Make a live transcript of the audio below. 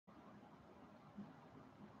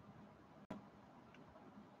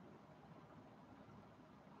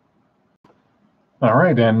All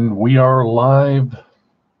right, and we are live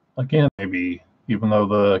again, maybe, even though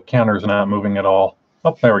the counter's not moving at all.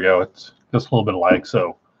 Oh, there we go. It's just a little bit of lag.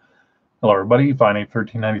 So, hello everybody,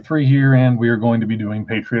 Fine81393 here, and we are going to be doing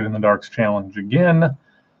Patriot in the Darks challenge again,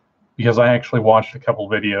 because I actually watched a couple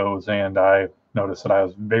videos and I noticed that I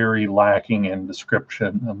was very lacking in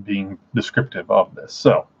description of being descriptive of this.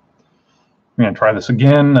 So, I'm going to try this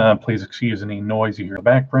again. Please excuse any noise you hear in the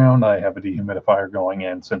background. I have a dehumidifier going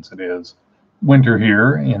in since it is winter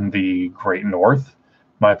here in the Great North.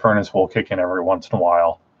 My furnace will kick in every once in a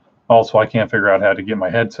while. Also, I can't figure out how to get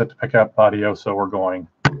my headset to pick up audio, so we're going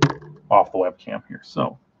off the webcam here.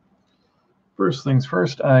 So, first things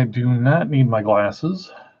first, I do not need my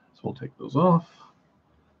glasses, so we'll take those off.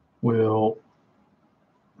 We'll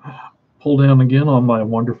pull down again on my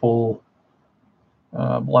wonderful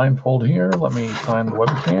blindfold here. Let me find the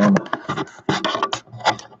webcam.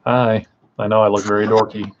 Hi. I know I look very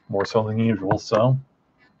dorky, more so than usual. So,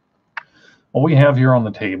 what we have here on the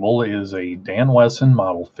table is a Dan Wesson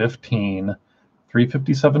Model 15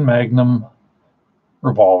 357 Magnum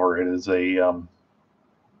Revolver. It is a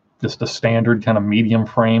just a standard kind of medium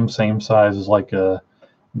frame, same size as like a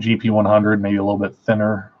GP100, maybe a little bit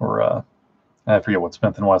thinner, or I forget what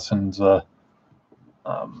Smith & Wesson's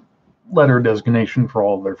letter designation for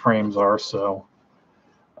all of their frames are. So,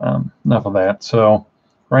 enough of that. So,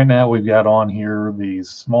 right now we've got on here these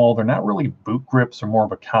small, they're not really boot grips, they're more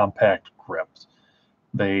of a compact grip.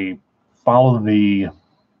 They follow the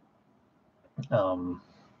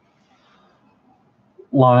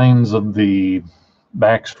lines of the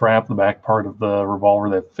back strap, the back part of the revolver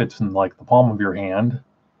that fits in like the palm of your hand.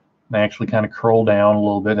 They actually kind of curl down a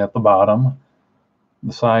little bit at the bottom.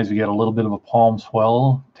 The sides, you get a little bit of a palm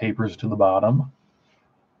swell, tapers to the bottom.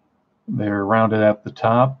 They're rounded at the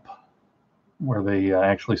top where they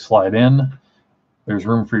actually slide in. There's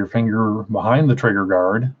room for your finger behind the trigger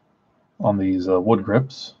guard on these wood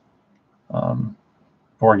grips.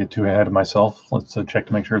 Before I get too ahead of myself, let's check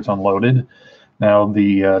to make sure it's unloaded. Now,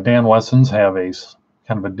 the Dan Wessons have a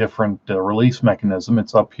kind of a different release mechanism.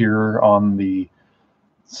 It's up here on the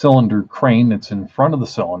cylinder crane. It's in front of the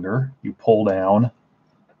cylinder. You pull down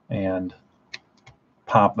and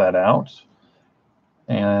pop that out.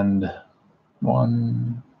 And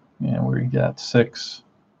we got 6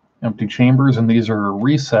 empty chambers, and these are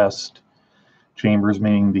recessed chambers,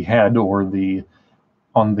 meaning the head or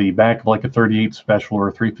on the back of like a 38 Special or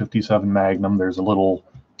a 357 Magnum, there's a little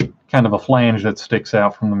kind of a flange that sticks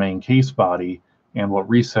out from the main case body. And what a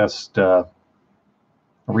recessed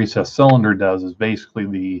cylinder does is basically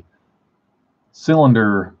the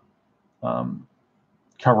cylinder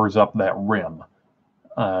covers up that rim.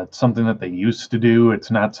 It's something that they used to do.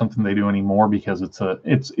 It's not something they do anymore because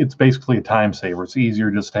it's basically a time saver. It's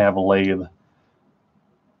easier just to have a lathe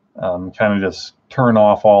kind of just turn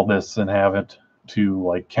off all this and have it to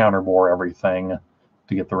like counterbore everything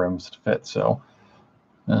to get the rims to fit. So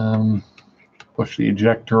push the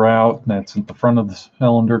ejector out. That's at the front of the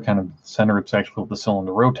cylinder, kind of center. It's actually what the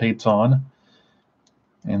cylinder rotates on.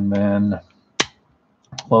 And then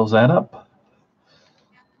close that up.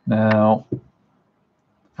 Now,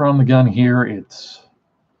 from the gun here, it's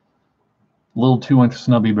a little 2-inch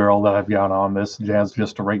snubby barrel that I've got on this. It has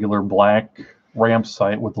just a regular black ramp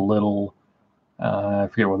sight with a little, I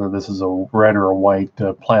forget whether this is a red or a white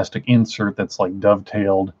plastic insert that's like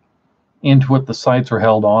dovetailed into it. The sights are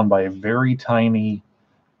held on by a very tiny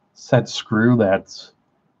set screw that's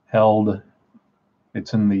held.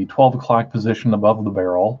 It's in the 12 o'clock position above the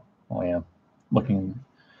barrel. Oh yeah, looking.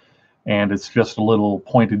 And it's just a little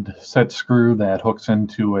pointed set screw that hooks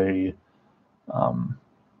into a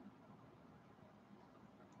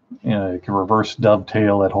reverse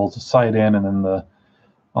dovetail that holds the sight in, and then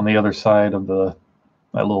on the other side of that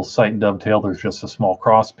little sight dovetail, there's just a small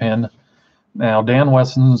cross pin. Now, Dan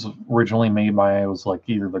Wesson's originally made by, it was like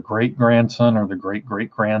either the great-grandson or the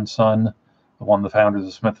great-great-grandson of one of the founders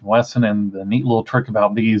of Smith & Wesson, and the neat little trick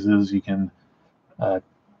about these is you can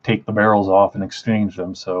take the barrels off and exchange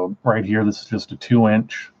them. So right here, this is just a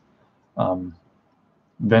 2-inch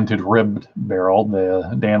vented ribbed barrel.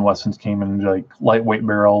 The Dan Wessons came in like lightweight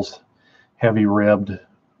barrels, heavy ribbed,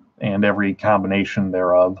 and every combination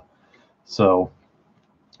thereof. So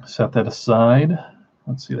set that aside.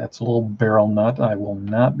 Let's see, that's a little barrel nut. I will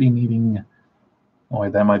not be needing, oh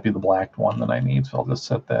wait, that might be the black one that I need. So I'll just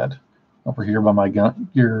set that over here by my gun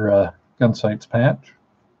sights patch.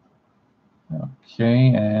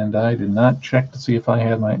 Okay, and I did not check to see if I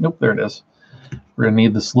had my, nope, there it is. We're gonna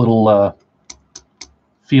need this little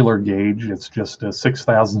feeler gauge. It's just a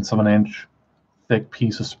 0.006 of an inch thick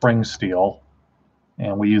piece of spring steel,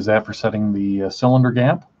 and we use that for setting the cylinder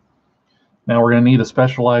gap. Now we're going to need a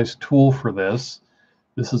specialized tool for this.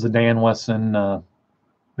 This is a Dan Wesson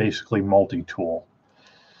basically multi-tool.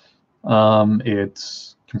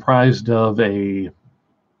 It's comprised of a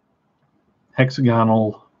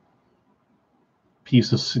hexagonal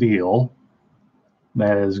piece of steel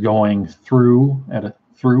that is going through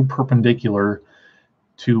perpendicular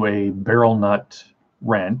to a barrel nut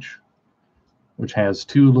wrench, which has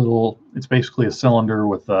two little. It's basically a cylinder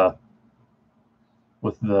with the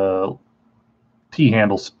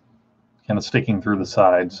T-handles kind of sticking through the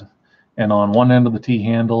sides. And on one end of the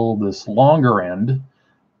T-handle, this longer end,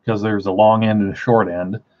 because there's a long end and a short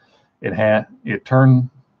end, it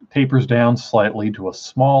tapers down slightly to a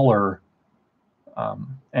smaller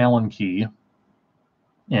Allen key,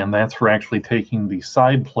 and that's for actually taking the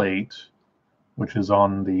side plate, which is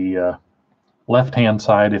on the left-hand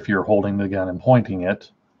side if you're holding the gun and pointing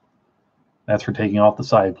it. That's for taking off the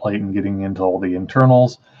side plate and getting into all the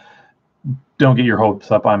internals. Don't get your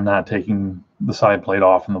hopes up. I'm not taking the side plate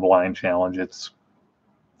off in the blind challenge.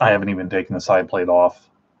 I haven't even taken the side plate off.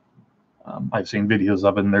 I've seen videos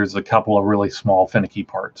of it, and there's a couple of really small finicky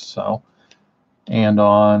parts. So, and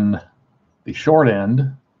on the short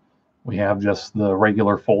end, we have just the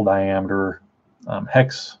regular full diameter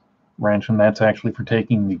hex wrench, and that's actually for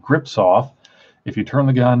taking the grips off. If you turn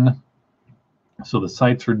the gun so the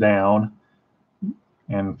sights are down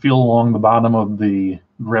and feel along the bottom of the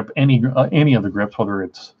grip, any of the grips, whether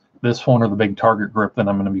it's this one or the big target grip that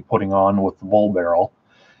I'm going to be putting on with the bull barrel,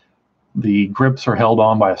 the grips are held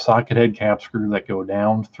on by a socket head cap screw that go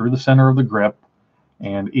down through the center of the grip,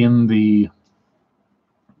 and in the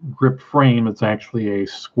grip frame, it's actually a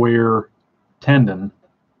square tendon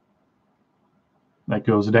that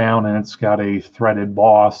goes down, and it's got a threaded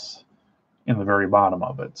boss in the very bottom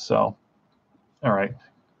of it. So, all right,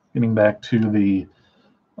 getting back to the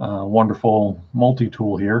wonderful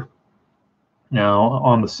multi-tool here. Now,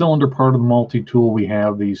 on the cylinder part of the multi-tool, we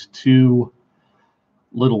have these two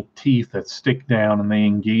little teeth that stick down, and they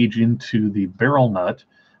engage into the barrel nut,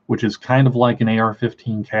 which is kind of like an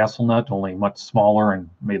AR-15 castle nut, only much smaller and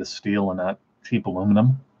made of steel and not cheap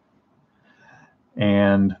aluminum.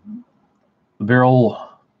 And the barrel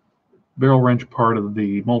wrench part of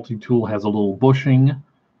the multi-tool has a little bushing,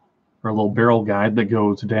 or a little barrel guide that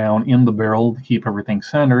goes down in the barrel to keep everything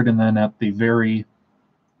centered, and then at the very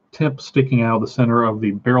tip sticking out of the center of the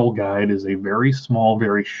barrel guide is a very small,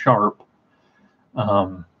 very sharp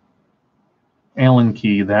Allen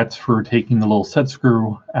key. That's for taking the little set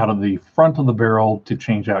screw out of the front of the barrel to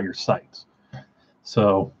change out your sights.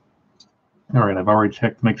 So, all right, I've already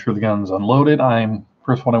checked to make sure the gun's unloaded.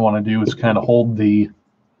 First what I want to do is kind of hold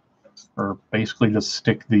or basically just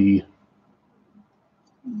stick the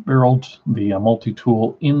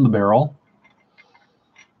multi-tool in the barrel.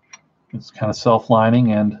 It's kind of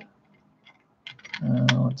self-lining, and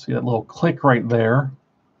let's see, that little click right there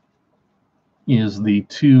is the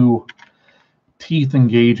two teeth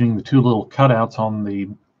engaging the two little cutouts on the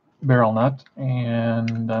barrel nut,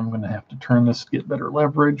 and I'm going to have to turn this to get better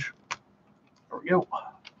leverage. There we go.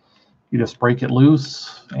 You just break it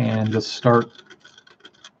loose and just start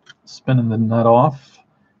spinning the nut off.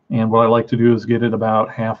 And what I like to do is get it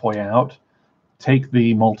about halfway out, take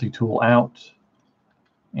the multi-tool out,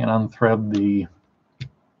 and unthread the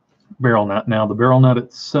barrel nut. Now, the barrel nut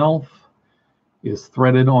itself is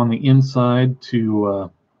threaded on the inside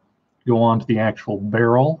to go onto the actual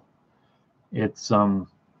barrel. It's I'd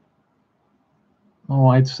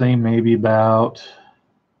say maybe about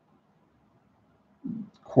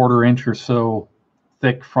 1/4 inch or so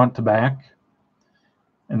thick front to back,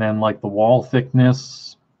 and then like the wall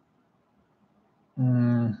thickness,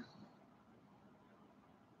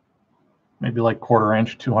 maybe like 1/4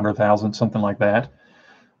 inch, 200,000, something like that.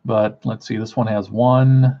 But let's see, this one has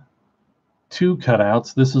 2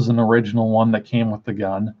 cutouts. This is an original one that came with the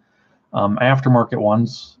gun. Aftermarket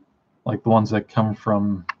ones, like the ones that come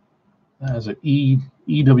from,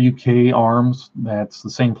 EWK Arms, that's the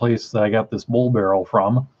same place that I got this bull barrel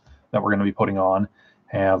from that we're going to be putting on,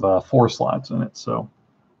 have 4 slots in it. So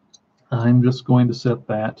I'm just going to set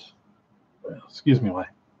that, excuse me, my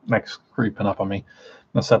neck's creeping up on me.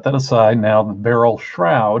 I'm going to set that aside. Now the barrel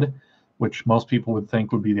shroud, which most people would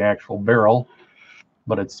think would be the actual barrel,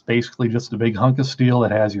 but it's basically just a big hunk of steel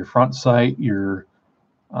that has your front sight, your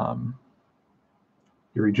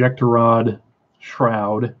ejector rod,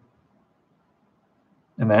 shroud,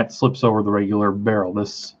 and that slips over the regular barrel.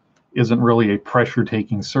 This isn't really a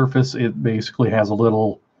pressure-taking surface. It basically has a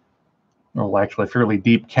little, well, actually a fairly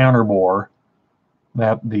deep counter bore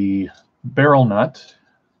that the barrel nut,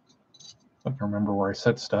 if I can remember where I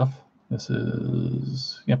set stuff, this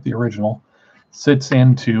is, yep, the original. sits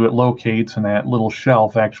into, it locates, and that little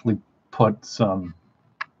shelf actually puts some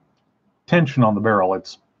tension on the barrel.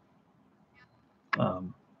 It's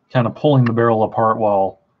kind of pulling the barrel apart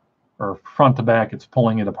while, or front to back, it's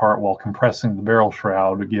pulling it apart while compressing the barrel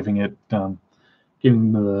shroud, giving it,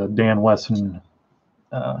 giving the Dan Wesson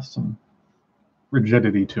some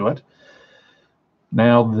rigidity to it.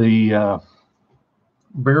 Now the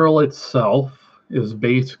barrel itself is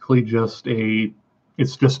basically just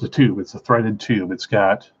it's just a tube. It's a threaded tube. It's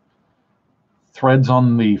got threads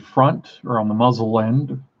on the front, or on the muzzle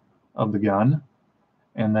end of the gun,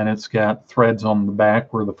 and then it's got threads on the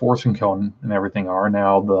back where the forcing cone and everything are.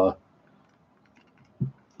 Now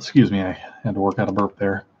excuse me, I had to work out a burp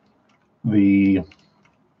there. The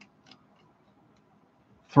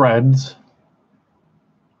threads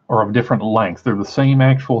are of different length. They're the same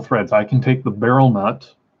actual threads. I can take the barrel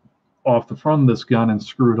nut off the front of this gun and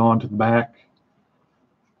screw it onto the back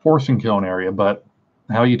forcing cone area, but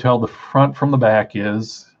how you tell the front from the back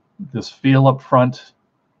is this feel up front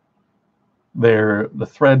there. The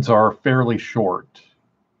threads are fairly short.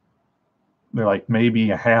 They're like maybe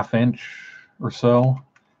a ½ inch or so,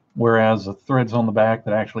 whereas the threads on the back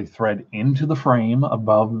that actually thread into the frame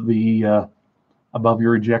above the above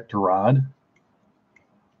your ejector rod.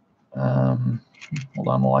 Hold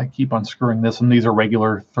on while I keep unscrewing this, and these are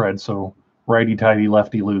regular threads, so righty-tighty,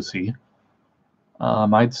 lefty-loosey.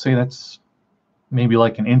 I'd say that's maybe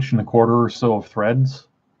like 1.25 inches or so of threads.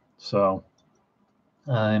 So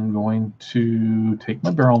I'm going to take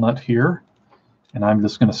my barrel nut here, and I'm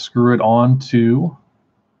just going to screw it onto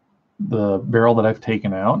the barrel that I've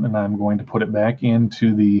taken out, and I'm going to put it back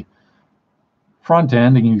into the front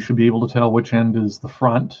end, and you should be able to tell which end is the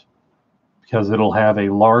front because it'll have a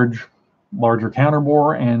larger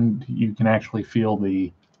counterbore, and you can actually feel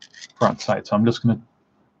the front sight. So I'm just going to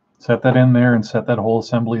set that in there and set that whole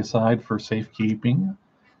assembly aside for safekeeping.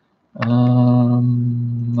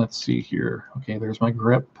 Let's see here. Okay, there's my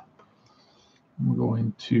grip. I'm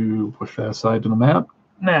going to push that aside to the mat.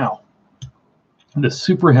 Now, this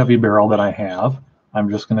super heavy barrel that I have, I'm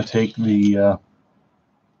just going to take the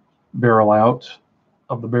barrel out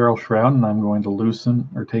of the barrel shroud, and I'm going to loosen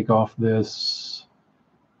or take off this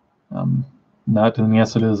nut. And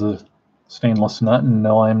yes, it is a stainless nut, and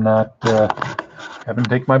no, I'm not haven't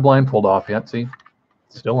taken my blindfold off yet. See,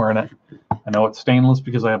 still wearing it. I know it's stainless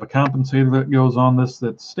because I have a compensator that goes on this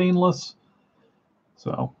that's stainless.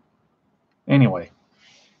 So anyway,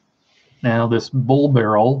 now this bull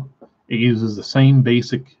barrel, it uses the same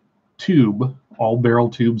basic tube. All barrel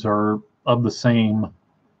tubes are of the same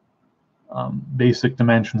basic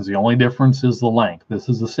dimensions. The only difference is the length. This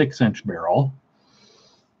is a 6-inch barrel,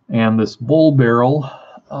 and this bull barrel,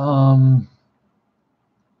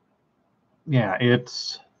 yeah,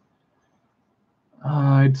 it's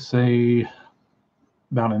I'd say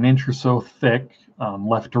about 1 inch or so thick,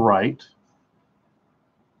 left to right.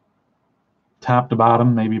 Top to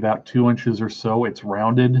bottom, maybe about 2 inches or so. It's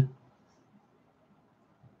rounded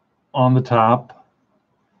on the top.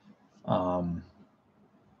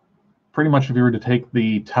 Pretty much if you were to take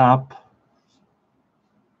the top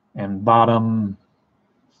and bottom,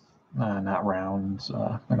 not rounds,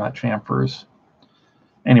 they're not chamfers.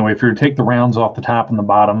 Anyway, if you were to take the rounds off the top and the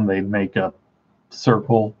bottom, they'd make a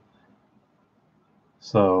circle.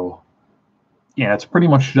 So yeah, it's pretty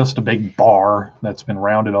much just a big bar that's been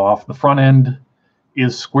rounded off. The front end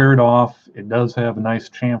is squared off. It does have a nice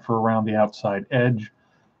chamfer around the outside edge,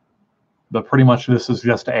 but pretty much this is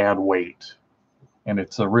just to add weight. And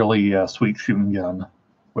it's a really sweet shooting gun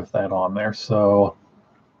with that on there. So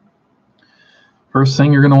first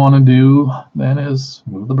thing you're going to want to do then is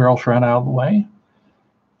move the barrel shroud out of the way.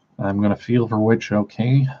 I'm going to feel for which,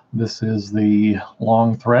 okay, this is the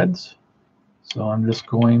long threads. So I'm just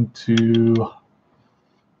going to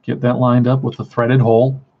get that lined up with the threaded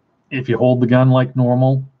hole. If you hold the gun like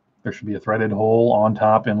normal, there should be a threaded hole on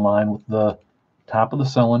top in line with the top of the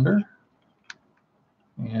cylinder.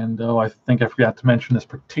 And I think I forgot to mention this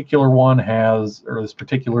particular one has, or this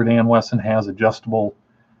particular Dan Wesson has adjustable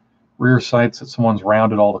rear sights that someone's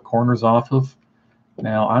rounded all the corners off of.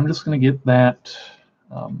 Now I'm just going to get that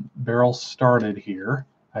barrel started here.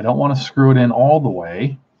 I don't want to screw it in all the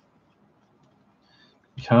way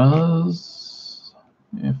because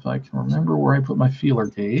if I can remember where I put my feeler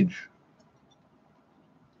gauge.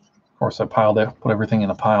 Of course, I put everything in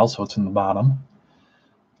a pile, so it's in the bottom.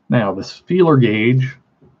 Now this feeler gauge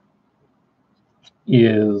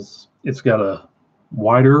it's got a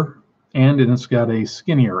wider end and it's got a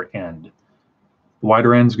skinnier end. The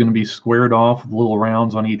wider end is going to be squared off with little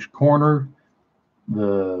rounds on each corner.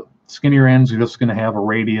 The skinnier ends are just going to have a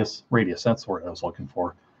radius, that's the word I was looking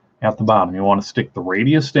for, at the bottom. You want to stick the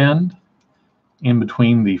radius end in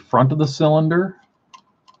between the front of the cylinder,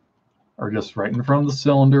 or just right in front of the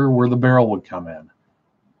cylinder where the barrel would come in,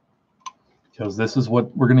 because this is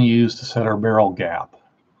what we're going to use to set our barrel gap.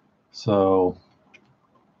 So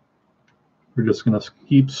we're just going to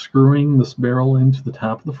keep screwing this barrel into the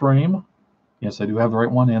top of the frame. Yes, I do have the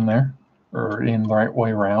right one in there, or in the right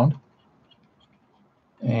way around.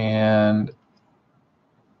 And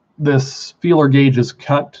this feeler gauge is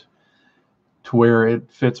cut to where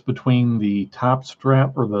it fits between the top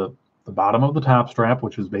strap, or the bottom of the top strap,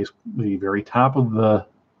 which is basically the very top of the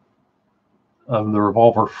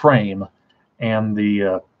revolver frame, and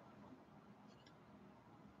the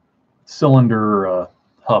cylinder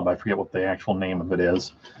hub. I forget what the actual name of it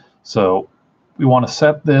is. So we want to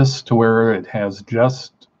set this to where it has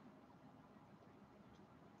just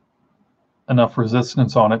enough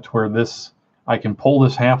resistance on it to where this, I can pull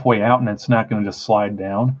this halfway out and it's not going to just slide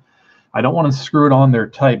down. I don't want to screw it on there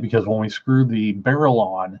tight, because when we screw the barrel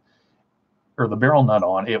on, or the barrel nut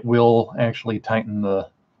on, it will actually tighten the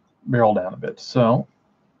barrel down a bit. So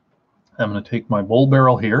I'm going to take my bull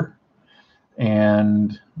barrel here,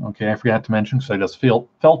 and okay, I forgot to mention, because I just felt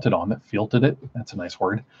it on it, felted it. That's a nice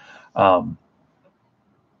word.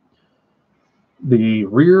 The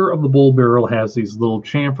rear of the bull barrel has these little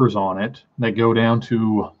chamfers on it that go down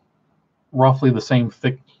to roughly the same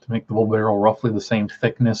thick, to make the bull barrel roughly the same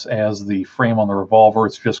thickness as the frame on the revolver.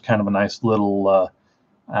 It's just kind of a nice little,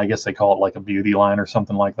 I guess they call it like a beauty line or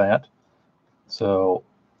something like that. So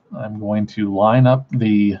I'm going to line up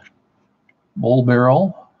the bull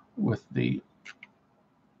barrel with the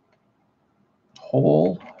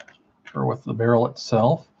hole, or with the barrel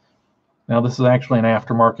itself. Now this is actually an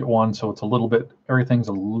aftermarket one, so it's a little bit, everything's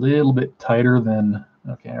a little bit tighter than,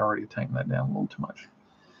 okay, I already tightened that down a little too much.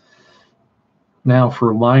 Now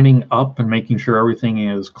for lining up and making sure everything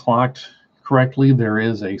is clocked correctly, there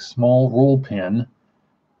is a small roll pin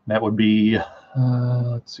that would be,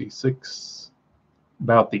 let's see,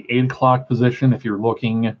 about the 8 o'clock position. If you're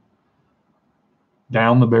looking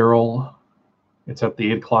down the barrel, it's at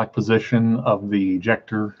the 8 o'clock position of the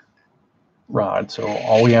ejector rod. So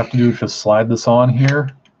all we have to do is just slide this on here,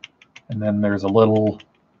 and then there's a little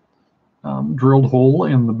drilled hole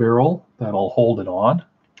in the barrel that'll hold it on.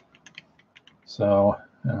 So,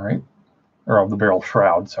 all right, or of the barrel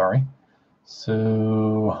shroud, sorry.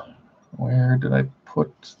 So where did I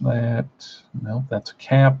put that? Nope, that's a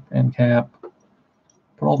cap, end cap.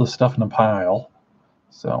 Put all this stuff in a pile.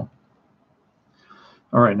 So,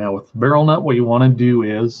 all right, now with the barrel nut, what you want to do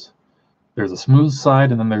is, there's a smooth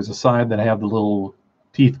side, and then there's a side that have the little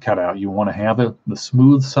teeth cut out. You want to have the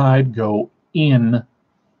smooth side go in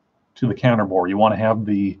to the counterbore. You want to have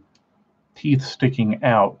the teeth sticking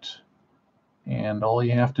out, and all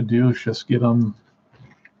you have to do is just get them.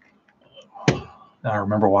 I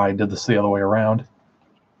remember why I did this the other way around.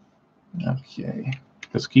 Okay,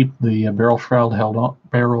 just keep the barrel shroud held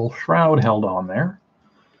on there,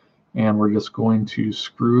 and we're just going to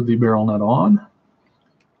screw the barrel nut on.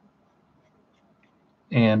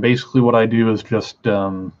 And basically what I do is just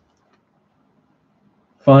find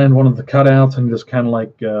one of the cutouts and just kind of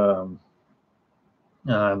like,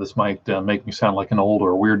 this might make me sound like an old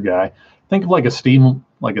or weird guy. Think of like a steam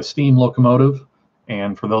locomotive.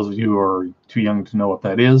 And for those of you who are too young to know what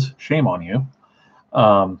that is, shame on you.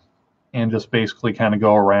 And just basically kind of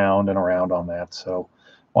go around and around on that. So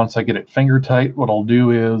once I get it finger tight, what I'll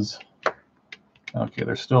do is, okay,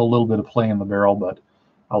 there's still a little bit of play in the barrel, but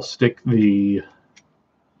I'll stick the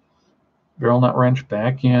barrel nut wrench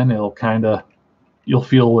back in. It'll kind of, you'll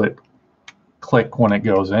feel it click when it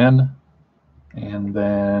goes in, and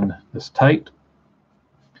then just tight.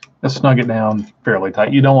 Just snug it down fairly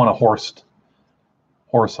tight. You don't want to horse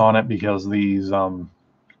on it, because these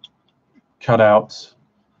cutouts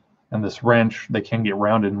and this wrench, they can get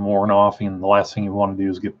rounded and worn off, and the last thing you want to do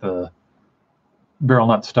is get the barrel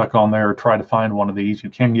nut stuck on there. Or try to find one of these. You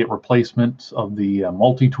can get replacements of the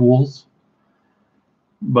multi-tools,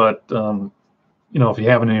 but you know, if you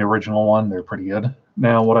have any original one, they're pretty good.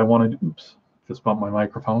 Now what I want to do, oops, just bumped my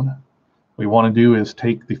microphone. What we want to do is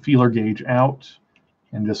take the feeler gauge out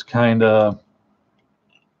and just kind of,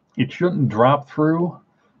 it shouldn't drop through.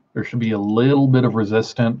 There should be a little bit of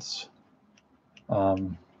resistance,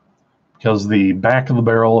 because the back of the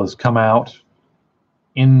barrel has come out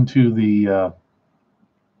into the,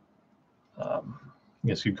 I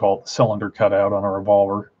guess you'd call it the cylinder cutout on a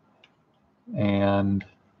revolver. And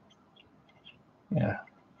yeah,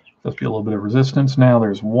 just be a little bit of resistance. Now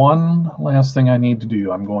there's one last thing I need to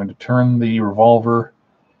do. I'm going to turn the revolver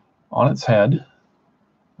on its head.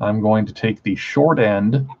 I'm going to take the short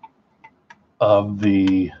end of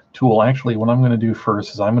the tool. Actually, what I'm going to do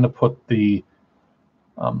first is I'm going to put the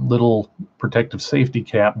little protective safety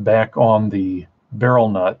cap back on the barrel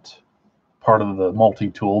nut part of the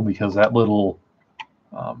multi-tool, because that little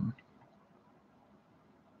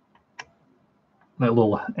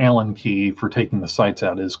Allen key for taking the sights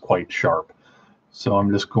out is quite sharp. So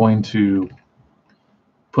I'm just going to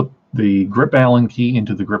put the grip Allen key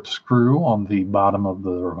into the grip screw on the bottom of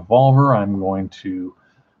the revolver. I'm going to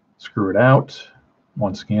screw it out.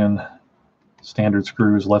 Once again, standard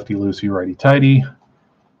screws, lefty loosey, righty tighty.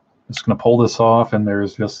 Just going to pull this off, and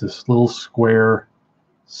there's just this little square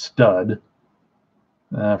stud.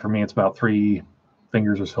 For me, it's about 3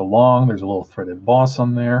 fingers or so long. There's a little threaded boss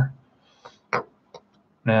on there.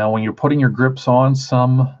 Now, when you're putting your grips on,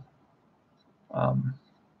 some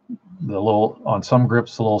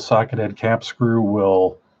grips, the little socket head cap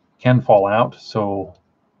screw can fall out. So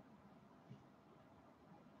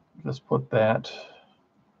just put that.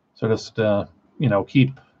 So just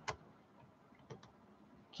keep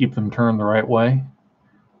them turned the right way.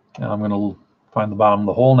 Now I'm going to find the bottom of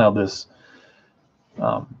the hole. Now this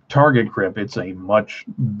target grip, it's a much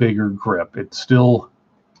bigger grip. It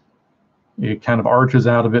kind of arches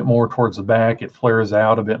out a bit more towards the back. It flares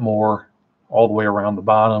out a bit more all the way around the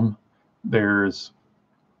bottom.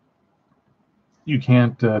 You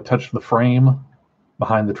can't touch the frame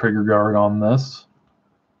behind the trigger guard on this,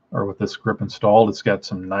 or with this grip installed. It's got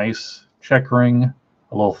some nice checkering,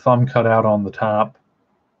 a little thumb cutout on the top,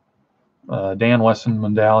 Dan Wesson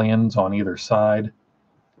medallions on either side,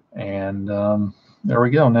 and there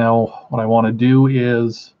we go. Now what I want to do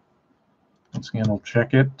is, once again, we'll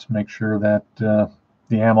check it to make sure that the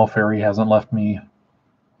ammo fairy hasn't left me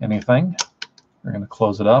anything. We're going to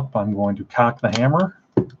close it up. I'm going to cock the hammer,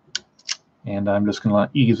 and I'm just going to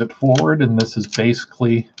ease it forward, and this is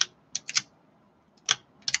basically to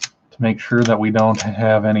make sure that we don't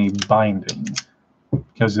have any binding,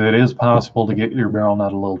 because it is possible to get your barrel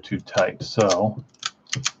nut a little too tight. So,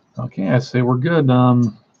 okay, I say we're good.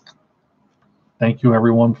 Thank you,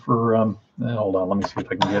 everyone, for hold on, let me see if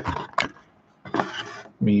I can get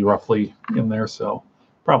me roughly in there. So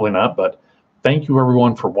probably not, but thank you,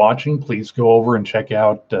 everyone, for watching. Please go over and check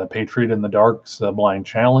out Patriot in the Dark's Blind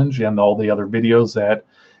Challenge and all the other videos that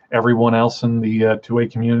everyone else in the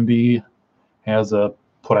 2A community has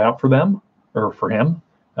put out for them, or for him.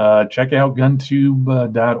 Check out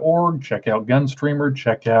guntube.org, check out Gunstreamer,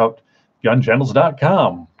 check out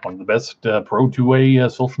gunchannels.com, one of the best pro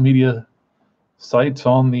 2A social media sites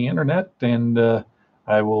on the internet, and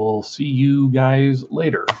I will see you guys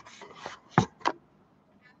later.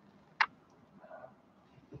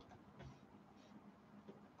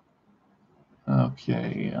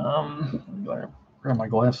 Okay, grab my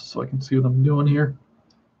glasses so I can see what I'm doing here.